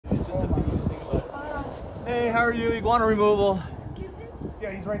Hey, how are you? Iguana removal.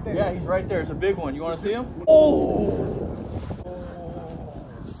 Yeah, he's right there. Yeah, he's right there. It's a big one. You want to see him? Oh!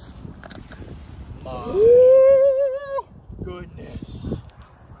 My goodness.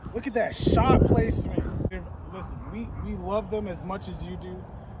 Look at that shot placement. Listen, we love them as much as you do,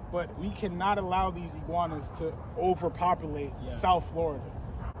 but we cannot allow these iguanas to overpopulate South Florida.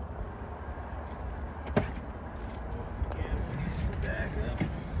 Back up.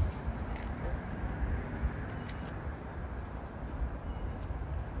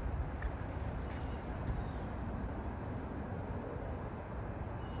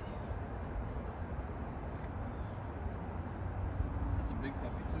 Big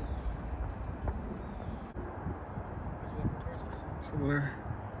puppy too. He's walking towards us. So where?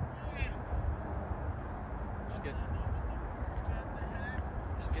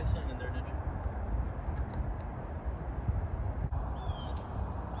 Just get something in there, did you?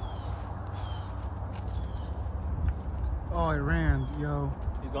 Oh, it ran, yo.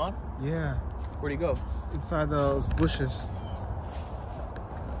 He's gone? Yeah. Where'd he go? Inside those bushes.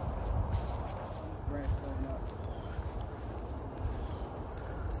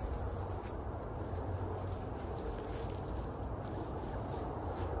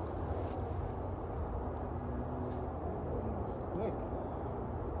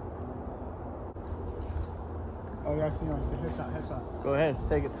 Oh, yeah, I see him. It's a headshot. Go ahead,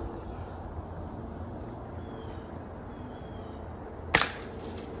 take it.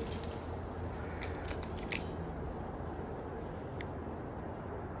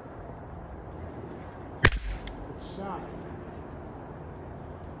 Good shot.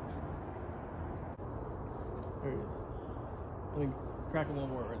 There he is. I think crack him one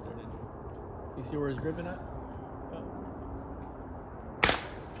more right there, didn't you? You see where he's gripping at? Oh.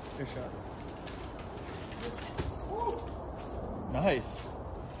 Good shot. Nice.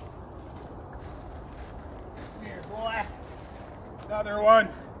 Come here, boy. Another one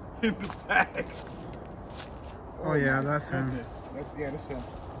in the bag. Oh yeah, that's him. That's him.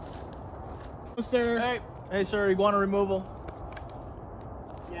 Hello, sir. Hey, sir. Iguana removal.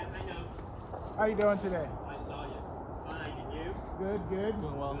 Yeah, I know. How you doing today? I saw you. Fine, and you? Good. Doing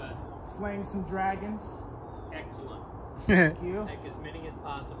well. Good. Slaying some dragons. Excellent. Thank you. Take as many as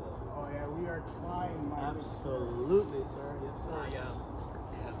possible. Oh yeah, we are trying, my Absolutely, sir. Yes, sir. I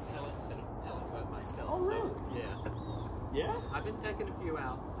have pellets and a pellet gun myself. Oh, really? So, yeah. Yeah? I've been taking a few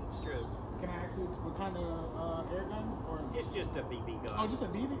out. It's true. Can I ask you what kind of air gun? Or It's just a BB gun. oh, just a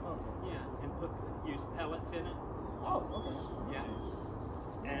BB? Okay. Yeah, and use pellets in it. Oh, okay. Yeah.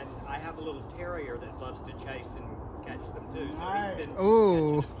 And I have a little terrier that loves to chase and catch them too. So Nice. he's been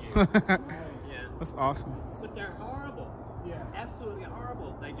Oh, catching a few. Yeah. that's awesome. But they're horrible. Yeah. Absolutely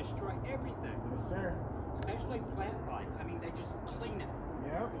horrible. They destroy everything. Yes, sir. Especially plant life. I mean, they just clean it.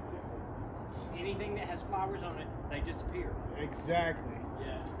 Yep. Anything that has flowers on it, they disappear. Exactly.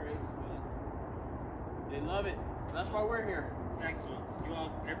 Yeah, it's crazy, man. They love it. That's why we're here. Excellent. You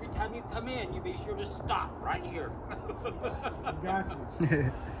all, every time you come in, you be sure to stop right here. Got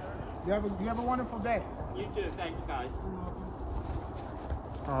you. You have a wonderful day. You too. Thanks, guys.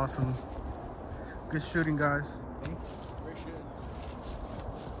 Awesome. Good shooting, guys. Appreciate it.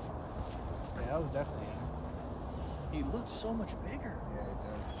 Yeah, that was definitely him. He looks so much bigger.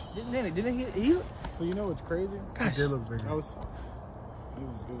 Yeah, Didn't he? So you know what's crazy? He did look bigger. That was.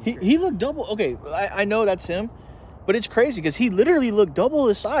 He looked double. Okay, I know that's him, but it's crazy because he literally looked double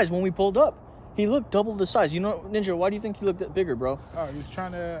the size when we pulled up. He looked double the size. You know, Ninja, why do you think he looked bigger, bro? Oh, he was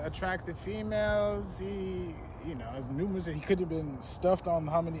trying to attract the females. He, you know, as numerous. He could have been stuffed on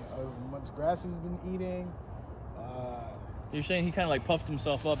as much grass he's been eating. You're saying he kind of like puffed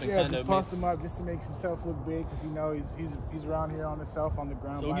himself up and Yeah, kind just of puffed him up just to make himself look big because you know he's around here on himself on the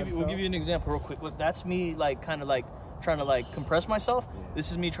ground. So by we'll give you an example real quick. Look, that's me like kind of like trying to like compress myself. Yeah.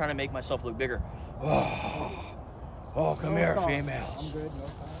 This is me trying to make myself look bigger. Oh, come here, females. I'm good. No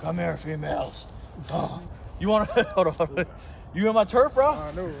sign. Come here, females. Oh, you want to hold on? You in my turf, bro?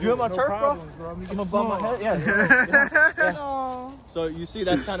 You in my turf, problems, bro? I'm gonna bump my head. Yeah. So you see,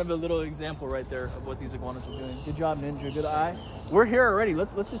 that's kind of a little example right there of what these iguanas are doing. Good job, Ninja. Good eye. We're here already.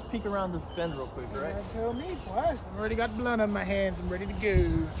 Let's just peek around the fence real quick, all right? Tell me twice. I've already got blood on my hands. I'm ready to go. I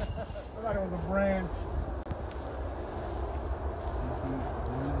thought it was a branch.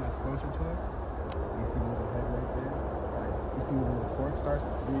 Closer to it. You see the head right there. You see where the fork starts to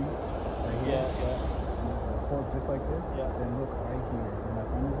breathe. Right here. Yeah. The fork just like this. Yeah. Then look right here. And my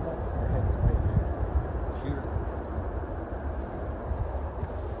fingers up. Her head is right there. Shoot her.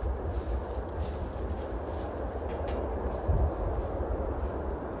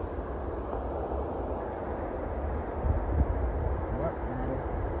 What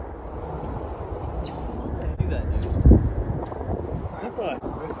the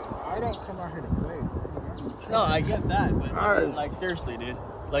don't come out here to play. No, I get that, but Alright. like seriously, dude.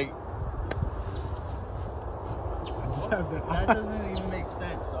 Like I just have that that. doesn't even make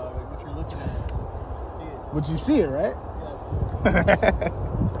sense, dog. Like what you're looking at. See it. But you see it, right? Yes.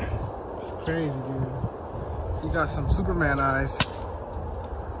 It's crazy, dude. You got some Superman eyes.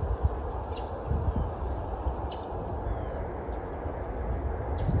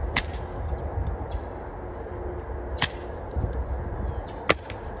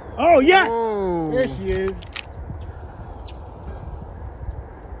 Oh, yes! Whoa. There she is.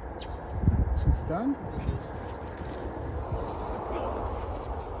 She's stunned?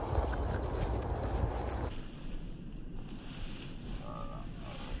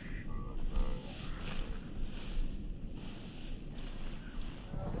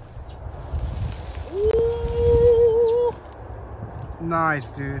 Ooh.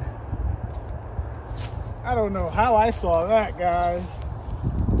 Nice, dude. I don't know how I saw that, guys.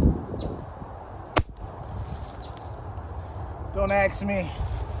 Don't ask me.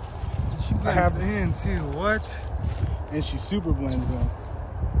 She blends in too. What? And she super blends in.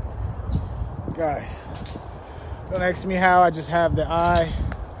 Guys, don't ask me how. I just have the eye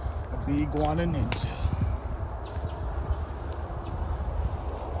of the iguana ninja.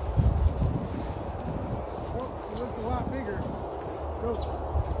 Oh, she looks a lot bigger. Go.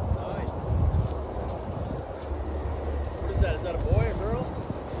 Nice. What is that? Is that a boy or girl?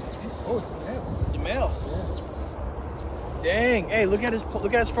 Oh, it's a male. It's a male. Dang! Hey, look at his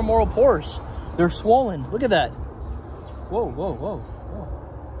femoral pores. They're swollen. Look at that. Whoa, whoa, whoa, whoa!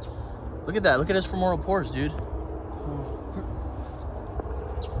 Look at that. Look at his femoral pores, dude.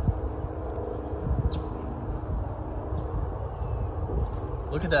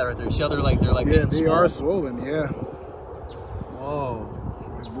 Look at that right there. See how they're like Yeah, getting they swollen? are swollen. Yeah. Whoa!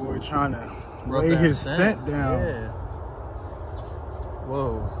 This boy trying to Rub lay that his scent down. Yeah.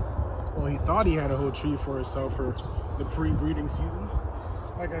 Whoa! Well, he thought he had a whole tree for himself for the pre-breeding season.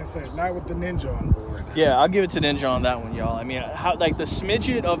 Like I said, not with the ninja on board. Yeah, I'll give it to Ninja on that one, y'all. I mean, how like the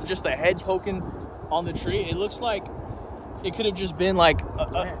smidget of just the head poking on the tree, it looks like it could have just been like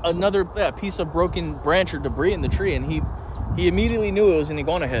another piece of broken branch or debris in the tree, and he immediately knew it was an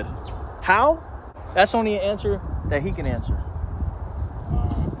iguana head. How? That's only an answer that he can answer.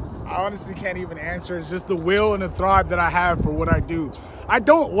 I honestly can't even answer. It's just the will and the thrive that I have for what I do. I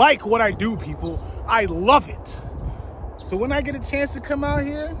don't like what I do, people. I love it. So when I get a chance to come out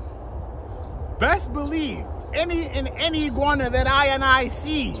here, best believe any iguana that I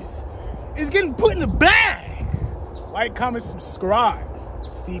sees is getting put in the bag. Like, comment, subscribe.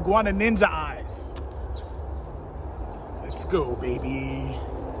 It's the Iguana Ninja Eyes. Let's go, baby.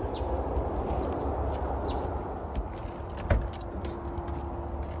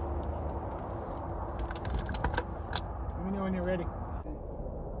 Let me know when you're ready.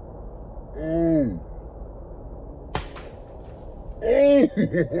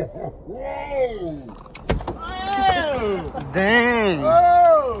 Dang.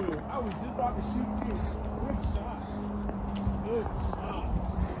 Oh! I was just about to shoot you. Good shot. Good shot.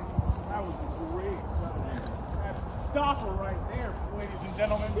 That was a great shot. That's a stopper right there, ladies and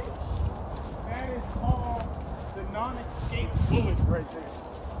gentlemen. That is called the non-escape bullet right there.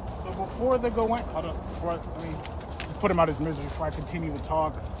 So before they go in, hold up, let me put him out of his misery before I continue to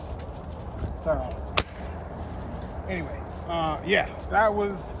talk. It's all right. Anyway, yeah, that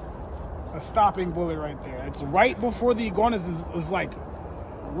was a stopping bullet right there. It's right before the iguanas is like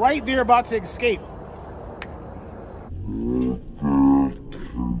right there about to escape.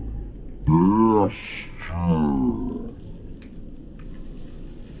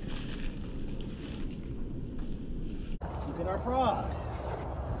 Look at our prize.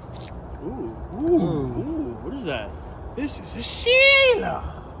 Ooh, what is that? This is a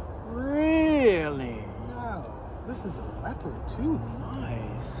Sheila. Really? Wow, this is a leopard too.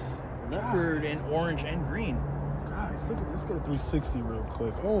 Nice. Leopard and orange and green. Guys, look at this. Let's get a 360 real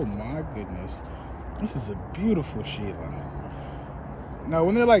quick. Oh my goodness. This is a beautiful Sheila. Now,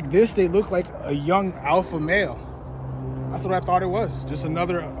 when they're like this, they look like a young alpha male. That's what I thought it was. Just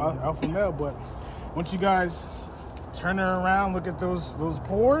another alpha male. But once you guys turn her around, look at those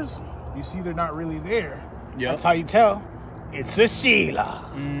pores, you see they're not really there. Yep. That's how you tell it's a Sheila.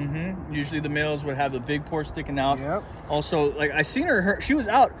 Mm-hmm. Usually the males would have the big pore sticking out. Yep. Also, like I seen she was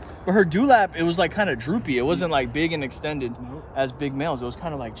out, but her dewlap, it was like kind of droopy. It wasn't like big and extended as big males. It was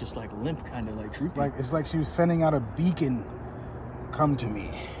kind of like just like limp, kind of like droopy. Like it's like she was sending out a beacon. Come to me.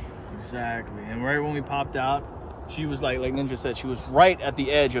 Exactly. And right when we popped out, she was like Ninja said, she was right at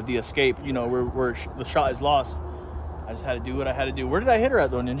the edge of the escape. You know, where the shot is lost. I just had to do what I had to do. Where did I hit her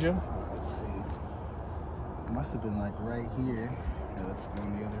at though, Ninja? Let's see. It must have been like right here. Yeah, let's go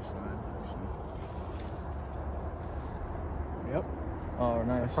on the other side. Actually. Yep. Oh,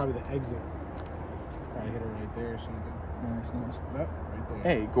 nice. That's probably the exit. Probably hit it right there or something. Nice. Yep, right there.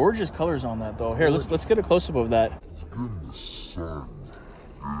 Hey, gorgeous colors on that though. Here, let's get a close up of that.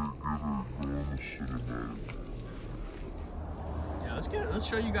 Yeah, let's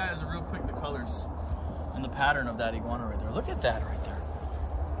show you guys real quick the colors and the pattern of that iguana right there. Look at that right there,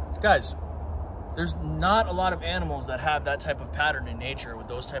 guys. There's not a lot of animals that have that type of pattern in nature with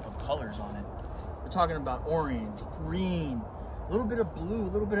those type of colors on it. We're talking about orange, green, a little bit of blue,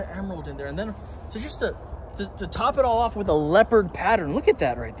 a little bit of emerald in there, and then to top it all off with a leopard pattern. Look at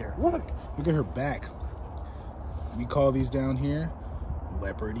that right there. Look at her back. We call these down here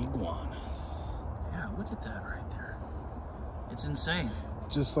leopard iguanas. Yeah, look at that right there. It's insane.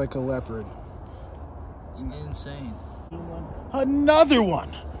 Just like a leopard. It's insane. Another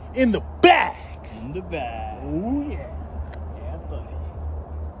one in the bag. In the bag. Oh yeah. Yeah, buddy.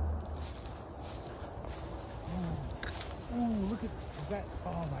 Oh, look at that.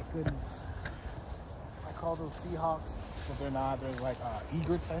 Oh my goodness. I call those Seahawks, but they're not. They're like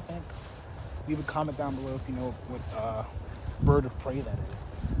egrets, I think. Leave a comment down below if you know what bird of prey that is.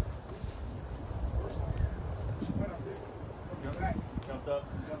 Jumped up.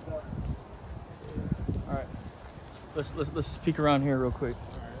 All right. Let's just peek around here real quick.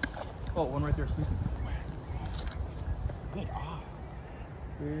 Oh, one right there sleeping. Good.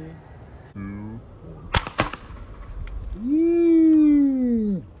 3, 2.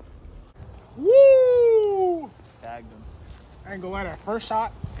 Woo! Woo! Bagged him. I ain't gonna lie, that first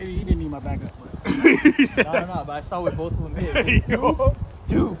shot, he didn't need my backup. No, but I saw what both of them hit.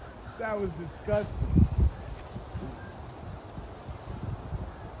 Dude, that was disgusting.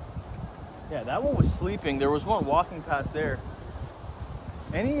 Yeah, that one was sleeping. There was one walking past there.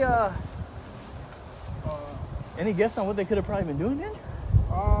 Any guess on what they could have probably been doing then?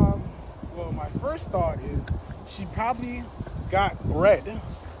 Well, my first thought is she probably got bred,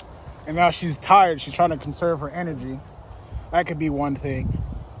 and now she's tired. She's trying to conserve her energy. That could be one thing.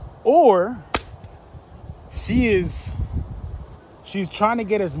 Or she's trying to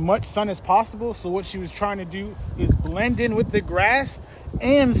get as much sun as possible. So what she was trying to do is blend in with the grass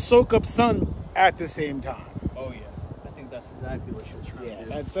and soak up sun at the same time. Oh yeah, I think that's exactly what she was trying to do.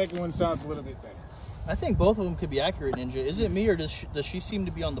 That second one sounds a little bit better. I think both of them could be accurate, Ninja. Is it me or does she seem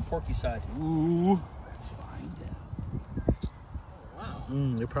to be on the porky side? Ooh, let's find out. Wow.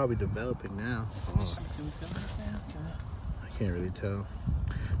 They're probably developing now. Oh. I can't really tell.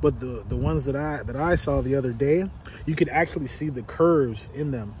 But the ones that I saw the other day, you could actually see the curves in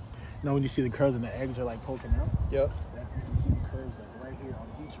them. You know when you see the curves and the eggs are like poking out? Yep. You can see the curves like right here on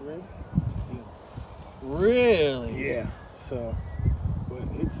each rib. You can see them. Really? Yeah. So, but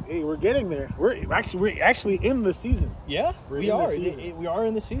hey, we're getting there. We're actually in the season. Yeah, we are. We are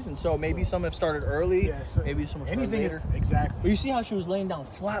in the season. So maybe some have started early. Yeah, so maybe some have started anything later. Is exactly. But you see how she was laying down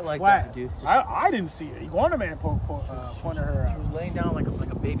flat like that, dude. I didn't see it. Iguanaman pointed her out. She was laying down like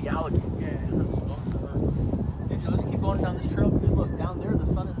a baby alligator. Yeah. Ninja, let's keep going down this trail because look, down there the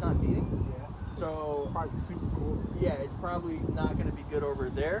sun is not beating. Yeah. So It's probably super cool. yeah, it's probably not going to be good over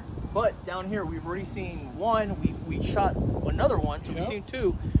there. But down here, we've already seen one. We shot another one, so we've seen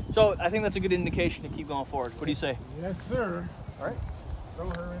 2. So I think that's a good indication to keep going forward. What do you say? Yes, sir. All right. Throw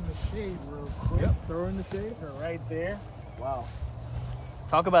her in the shade real quick. Yep. Throw her in the shade. Her right there. Wow.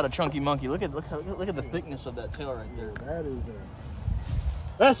 Talk about a chunky monkey. Look at the thickness of that tail right there. That is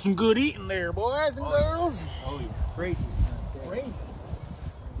that's some good eating there, boys and girls. Oh yeah. Great. Great.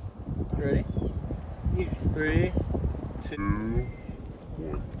 You ready? Yeah. 3, 2,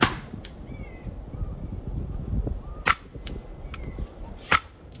 1.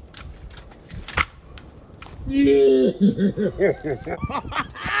 Yeah.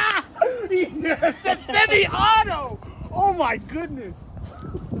 Yes, the semi-auto. Oh my goodness.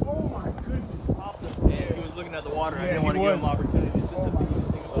 Oh my goodness. Yeah, he was looking at the water. I didn't want to give him opportunity to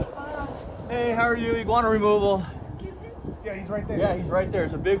think about it. Hey, how are you? Iguana removal. Yeah, he's right there. Yeah, he's right there.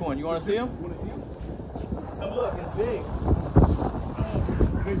 It's a big one. You want to see him? You want to see him? Come look, it's big.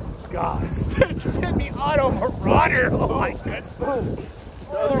 Good God. Semi-auto marauder. Oh my goodness.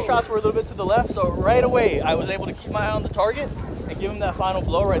 The other shots were a little bit to the left, so right away I was able to keep my eye on the target and give him that final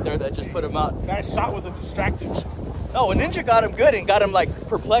blow right there that just put him out. That shot was a distracting shot. No, a Ninja got him good and got him like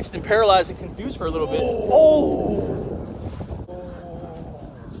perplexed and paralyzed and confused for a little bit. Oh!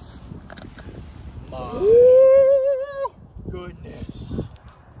 Goodness.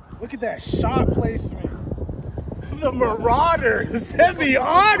 Look at that shot placement. The Marauder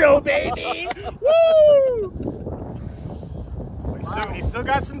semi-auto, baby. Woo! He still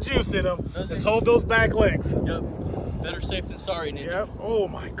got some juice in him. Let's hold those back legs. Yep. Better safe than sorry, Ninja. Yep. Oh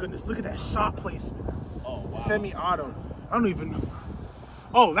my goodness, look at that shot placement. Oh, wow. Semi-auto. I don't even know.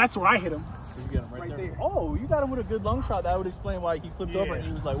 Oh, that's where I hit him. You got him right, Right there. there. Oh, you got him with a good lung shot. That would explain why he flipped over and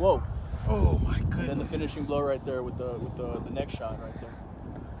he was like, whoa. Oh my And then the goodness. finishing blow right there with the next shot right there.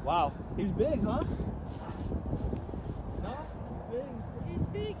 Wow. He's big, huh? No? He's big. He's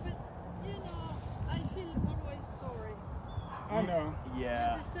big, but you know, I feel always sorry. I know. You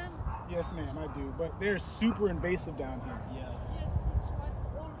Yeah. understand? Yes, ma'am, I do. But they're super invasive down here. Yeah. Yes, it's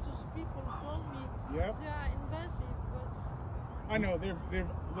what all those people told me. Yep. They are invasive, but I know they're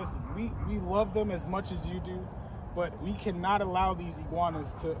listen, we love them as much as you do, but we cannot allow these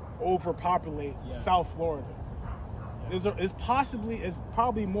iguanas to overpopulate South Florida. There's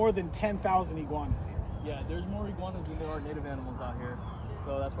probably more than 10,000 iguanas here. Yeah, there's more iguanas than there are native animals out here.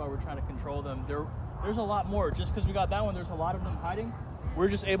 So that's why we're trying to control them. There's a lot more. Just because we got that one, there's a lot of them hiding. We're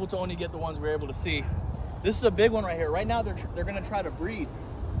just able to only get the ones we're able to see. This is a big one right here. Right now, they're going to try to breed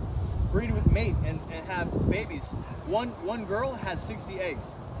with mate and have babies. One girl has 60 eggs.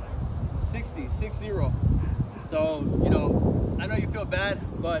 60. So, you know, I know you feel bad,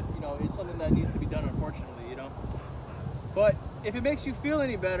 but, you know, it's something that needs to be done, unfortunately, you know. But if it makes you feel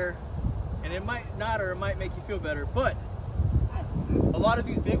any better, and it might not, or it might make you feel better, but a lot of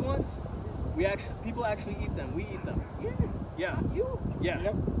these big ones, people actually eat them. We eat them. yes. Yeah. You? Yeah.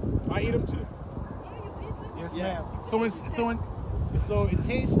 Yep. I eat them too. Oh, you eat them? Yes, Yeah. ma'am. So it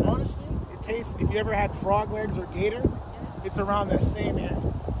tastes, honestly, if you ever had frog legs or gator, it's around that same area.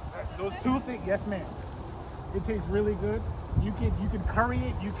 Those two things, yes, ma'am. It tastes really good. You can curry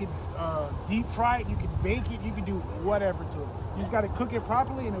it, you can deep fry it, you can bake it, you can do whatever to it. You just got to cook it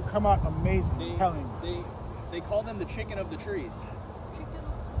properly and it'll come out amazing. I'm telling you. They call them the chicken of the trees. Chicken.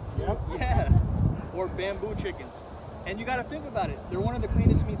 Yep. Yeah. Or bamboo chickens. And you got to think about it. They're one of the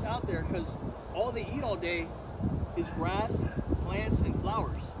cleanest meats out there because all they eat all day is grass, plants, and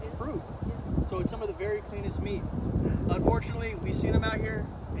flowers, and fruit. So it's some of the very cleanest meat. Unfortunately, we see them out here,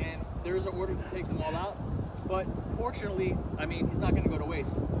 and there is an order to take them all out. But fortunately, I mean, he's not going to go to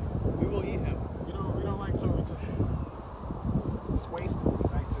waste. We will eat him. We don't like to just waste it. We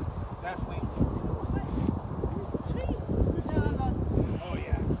like to definitely. Tree. No, not. Oh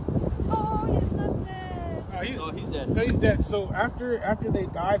yeah. Oh, he's not dead. Oh, he's dead. No, he's dead. So after they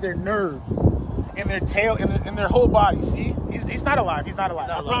die, their nerves and their tail and their whole body. See, he's not alive. He's not alive.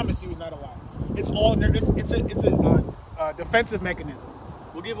 I promise you, he's not alive. It's all nerve. It's a defensive mechanism.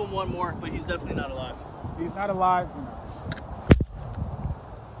 We'll give him one more, but he's definitely not alive. He's not alive.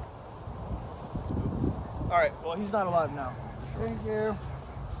 All right. Well, he's not alive now. Thank you.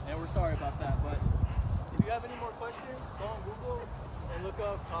 And we're sorry about that, but if you have any more questions, go on Google and look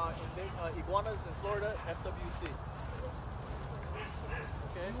up iguanas in Florida, FWC.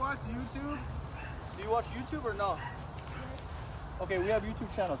 Okay. You watch YouTube? Do you watch YouTube or no? Okay, we have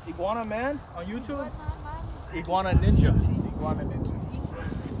YouTube channels. Iguana Man on YouTube, Iguana Ninja. Iguana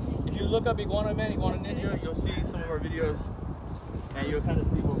Ninja. If you look up Iguana Man, Iguana Ninja, you'll see some of our videos and you'll kind of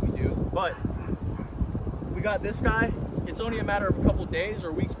see what we do. But we got this guy. It's only a matter of a couple days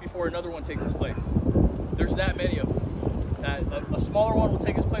or weeks before another one takes his place. There's that many of them. A smaller one will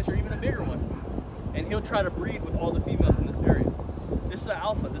take his place or even a bigger one. And he'll try to breed with all the females in this area. This is an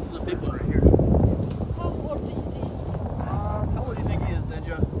alpha. This is a big one right here. How old is he? How old do you think he is,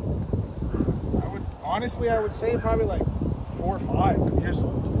 Ninja? I would say probably like 4 or 5 years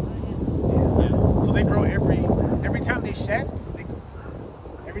old. Yeah. So they grow every time they shed. They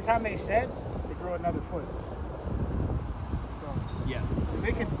grow another foot. So Yeah. I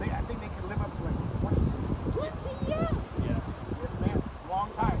think they can live up to like 20. 20 years? Yeah. Yes, ma'am. Long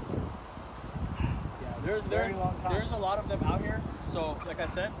time. Yeah. Very long time. There's a lot of them out here. So, like I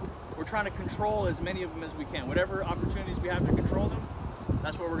said, we're trying to control as many of them as we can. Whatever opportunities we have to control them,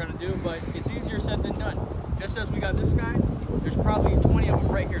 that's what we're going to do. But it's easier said than done. Just as we got this guy, there's probably 20 of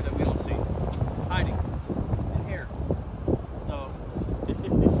them right here that we don't see, hiding in here. So,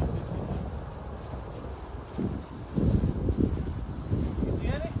 you see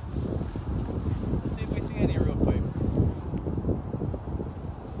any? Let's see if we see any real quick.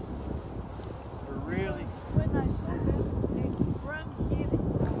 We're really... When I saw them, they ran here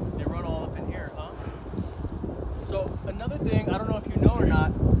inside. They run all up in here, huh? So another thing, I don't know if you know or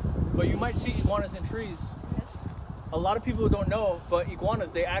not, but you might see iguanas in trees. Yes. A lot of people don't know, but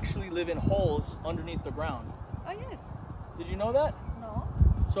iguanas, they actually live in holes underneath the ground. Oh, yes. Did you know that? No.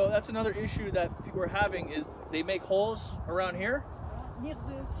 So that's another issue that people are having is they make holes around here. Near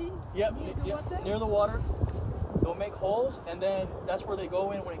the sea? Yep, Near the water? near the water. They'll make holes, and then that's where they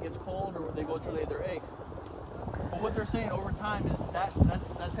go in when it gets cold or when they go to lay their eggs. But what they're saying over time is that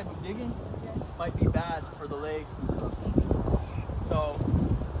type of digging might be bad for the legs and stuff. So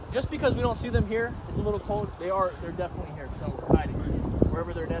just because we don't see them here, it's a little cold. They're definitely here. So we're hiding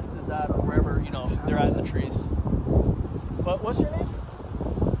wherever their nest is at, or wherever they're at in the trees. But what's your name?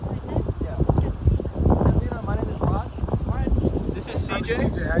 Yeah. Katrina, my name is Raj. This is CJ. I'm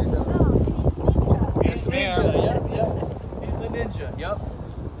CJ. How you doing? He's Ninja. Yep. He's the Ninja. Yep.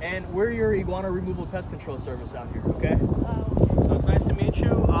 And we're your iguana removal pest control service out here. Okay. So it's nice to meet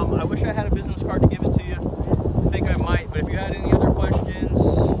you. I wish I had a business card to give it to you. I think I might, but if you had any other questions,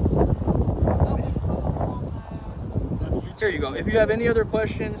 here you go. If you have any other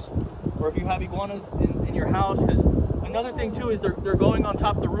questions, or if you have iguanas in your house, because another thing too is they're going on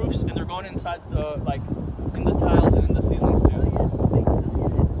top of the roofs and they're going inside the in the tiles and in the ceilings too.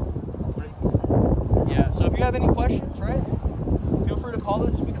 Yeah. So if you have any questions, right? Feel free to call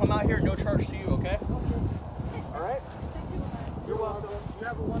us. We come out here, no charge to you. Okay. All right. You're welcome. You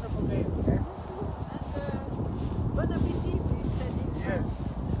have a wonderful day. Okay? Bon appetit, we said it. Yes.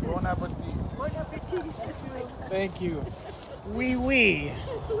 Bon appetit. Bon appetit. Thank you. Oui, oui.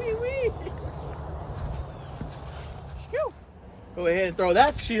 Oui, oui. Go ahead and throw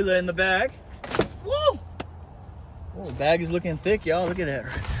that Sheila in the bag. Woo! Oh, the bag is looking thick, y'all. Look at that.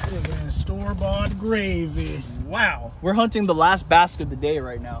 Store-bought gravy. Wow. We're hunting the last basket of the day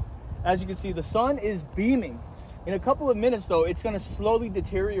right now. As you can see, the sun is beaming. In a couple of minutes, though, it's going to slowly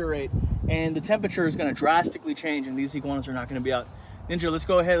deteriorate, and the temperature is going to drastically change, and these iguanas are not going to be out. Ninja, let's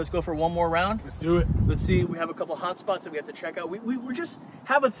go ahead. Let's go for one more round. Let's do it. Let's see. We have a couple hot spots that we have to check out. We just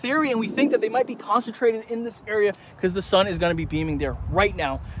have a theory, and we think that they might be concentrated in this area because the sun is going to be beaming there right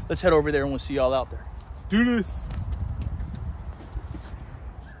now. Let's head over there, and we'll see y'all out there. Let's do this.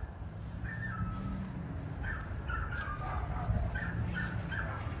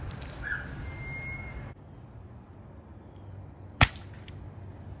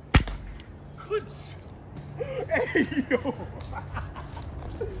 Hey, yo.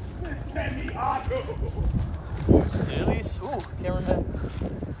 Kenny Otto. You silly. Ooh, cameraman.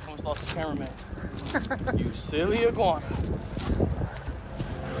 Almost lost the cameraman. You silly iguana.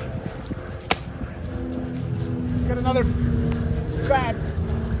 Got another fat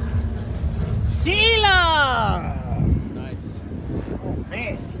Sheila. Nice. Oh,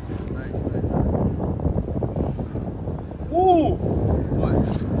 man. Nice. Ooh.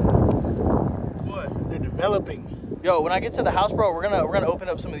 What? They're developing. Yo, when I get to the house, bro, we're gonna open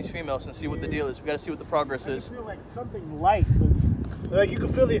up some of these females and see what the deal is. We gotta see what the progress I is. feel like something light, but like you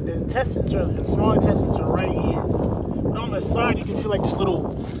can feel the intestines the small intestines are right here. But on the side, you can feel like just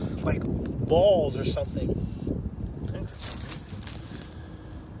little, like balls or something. Interesting.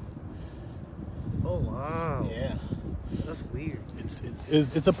 Oh wow. Yeah, That's weird.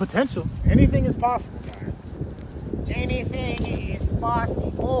 it's a potential. Anything is possible, guys. Anything is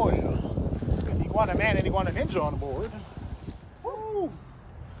possible. Iguana man and Iguana Ninja on board. Woo!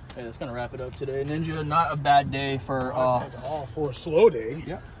 Hey, that's gonna wrap it up today. Ninja, not a bad day for all for a slow day.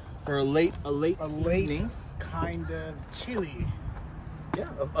 yeah, for a late evening. Kind of chilly. Yeah,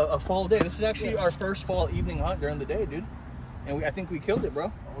 a fall day. This is actually our first fall evening hunt during the day, dude. And I think we killed it,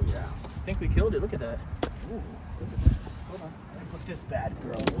 bro. Oh yeah. I think we killed it. Look at that. Ooh. Hold on. Let me put this bad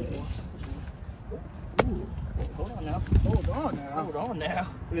girl away. Ooh. Hold on now. Hold on now. Hold on now.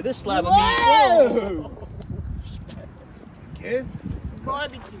 Look at this slab of meat. Whoa! Kid,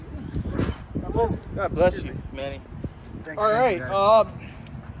 barbecue. God bless you. God bless you, Manny. Thanks, All right. guys.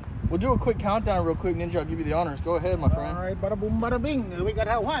 We'll do a quick countdown real quick, Ninja. I'll give you the honors. Go ahead, my friend. All right, bada boom, bada bing. We got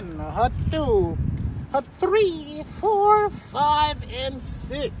a 1, a 2, a 3, 4, 5, and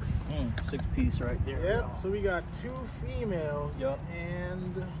 6. 6 piece right there. Yep. So we got 2 females. Yep.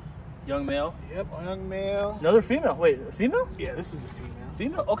 And Young male. yep, a young male. Another female. Wait, a female? Yeah, this is a female.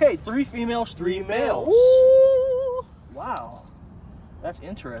 Female. Okay, 3 females, 3 males. Ooh. Wow, that's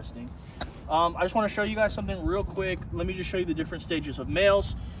interesting. I just want to show you guys something real quick. Let me just show you the different stages of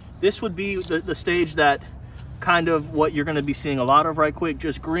males. This would be the stage that kind of what you're going to be seeing a lot of right quick.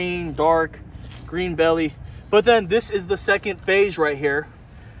 Just green, dark, green belly. But then this is the second phase right here.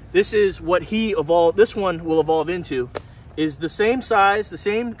 This is what this one will evolve into. Is the same size, the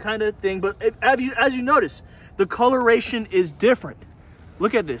same kind of thing. But as you notice, the coloration is different.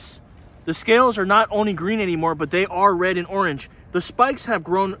 Look at this. The scales are not only green anymore, but they are red and orange. The spikes have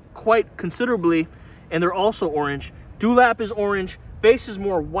grown quite considerably, and they're also orange. Dewlap is orange, face is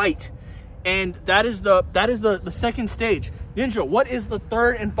more white, and that is the second stage. Ninja, what is the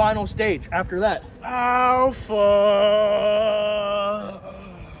third and final stage after that? Alpha.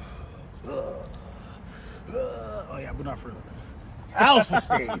 Oh yeah, but not further. Alpha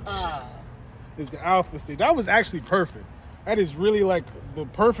stage. Is the alpha stage. That was actually perfect. That is really like the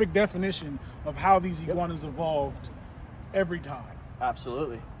perfect definition of how these iguanas evolved every time.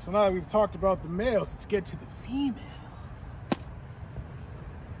 Absolutely. So now that we've talked about the males, let's get to the females.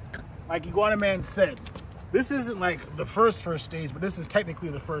 Like Iguana Man said, this isn't like the first stage, but this is technically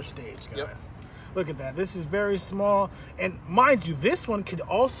the first stage, guys. Yep. Look at that. This is very small. And mind you, this one could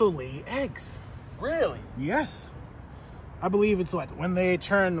also lay eggs. Really? Yes. I believe it's what, when they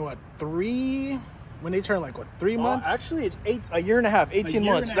turn, what, 3? When they turn like, what, 3 months? Actually, it's a year and a half, 18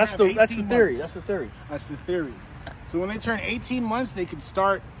 year months. and a half, That's the 18 theory. months. That's the theory. That's the theory. So when they turn 18 months, they can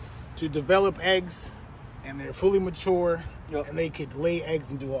start to develop eggs, and they're fully mature, Yep. and they could lay eggs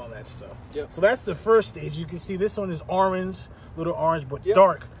and do all that stuff. Yep. So that's the first stage. You can see this one is orange, little orange, but Yep.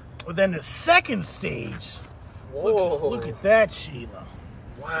 dark. But then the second stage, Whoa. look at that, Sheila.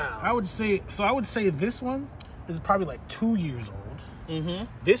 Wow. I would say this one is probably like 2 years old. Mm-hmm.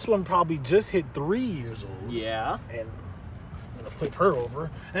 This one probably just hit 3 years old. Yeah. And I'm gonna flip her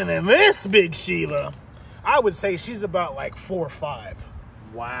over. And then this big Sheila, I would say she's about like 4 or 5.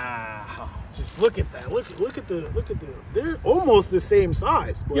 Wow. Just look at that. Look at the. They're almost the same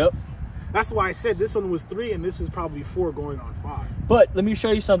size. But Yep. That's why I said this one was 3 and this is probably 4 going on 5. But let me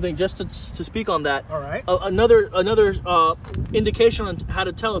show you something just to speak on that. All right. Another indication on how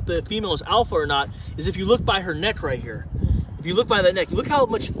to tell if the female is alpha or not is if you look by her neck right here. If you look by that neck, look how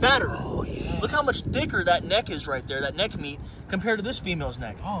much fatter. Oh yeah. Look how much thicker that neck is right there, that neck meat, compared to this female's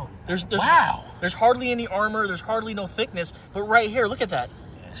neck. Oh. There's wow. There's hardly any armor. There's hardly no thickness. But right here, look at that.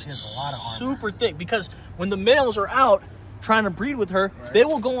 Yeah, she has a lot of armor. Super thick, because when the males are out trying to breed with her, they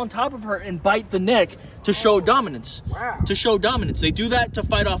will go on top of her and bite the neck to show dominance. Wow. To show dominance. They do that to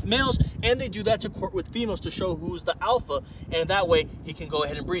fight off males, and they do that to court with females to show who's the alpha, and that way he can go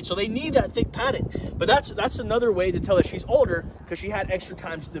ahead and breed. So they need that thick padding. But that's another way to tell that she's older, because she had extra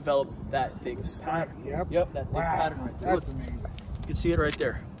time to develop that thick pattern. Yep. That thick pattern right there. That's amazing. You can see it right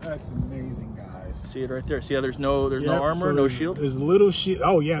there. That's amazing, guys. See it right there. See how there's no armor, so no shield? There's a little shield.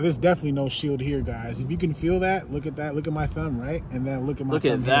 Oh yeah, there's definitely no shield here, guys. If you can feel that, look at that. Look at my thumb, right? And then look at my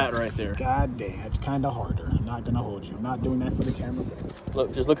thumb. Look at that here. right there. God damn, it's kind of harder. I'm not gonna hold you. I'm not doing that for the camera.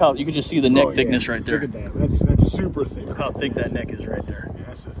 Look, just look how you can just see the neck Oh, yeah. thickness right there. Look at that. That's super thick. Look how thick that neck is right there. Yeah,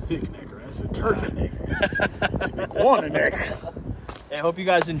 that's a thick neck. Right? That's a turkey neck. That's an iguana neck. Hey, I hope you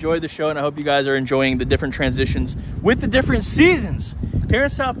guys enjoyed the show, and I hope you guys are enjoying the different transitions with the different seasons. Here in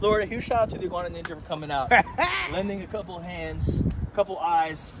South Florida, huge shout out to the Iguana Ninja for coming out, lending a couple hands, a couple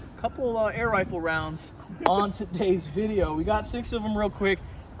eyes, a couple air rifle rounds on today's video. We got 6 of them real quick.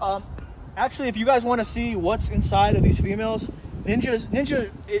 Actually, if you guys want to see what's inside of these females, Ninja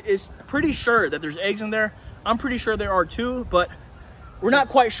is pretty sure that there's eggs in there. I'm pretty sure there are too, but we're not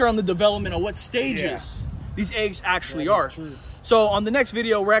quite sure on the development of what stages these eggs actually are. True. So on the next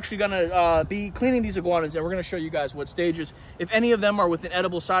video, we're actually gonna be cleaning these iguanas, and we're gonna show you guys what stages. If any of them are within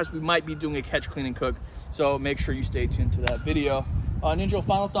edible size, we might be doing a catch, clean, and cook. So make sure you stay tuned to that video. Ninja,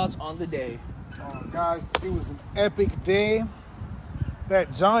 final thoughts on the day. Guys, it was an epic day.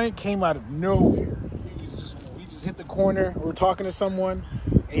 That giant came out of nowhere. We just hit the corner. We were talking to someone,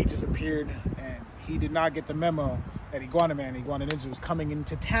 and he just appeared, and he did not get the memo that Iguana Ninja was coming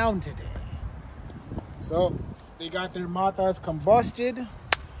into town today. So they got their matas combusted.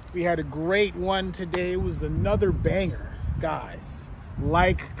 We had a great one today. It was another banger, guys.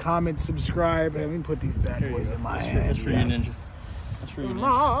 Like, comment, subscribe, and let me put these bad boys in my hand. That's for you, Ninja. That's for you, Ninja.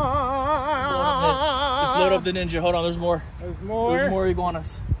 Let's load up the Ninja. Hold on, there's more. There's more. There's more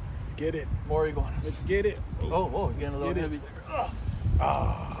iguanas. Let's get it. More iguanas. Let's get it. Oh, whoa, it's getting a little Get it. heavy.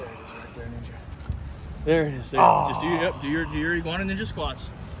 Ah. There it is right there, Ninja. There it is. There. Just do your iguana ninja squats.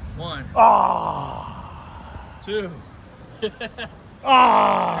 1, Ah. 2.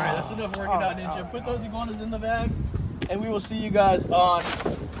 Ah. All right, that's enough working out, Ninja. Put those iguanas in the bag, and we will see you guys on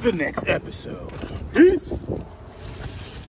The next episode. Peace.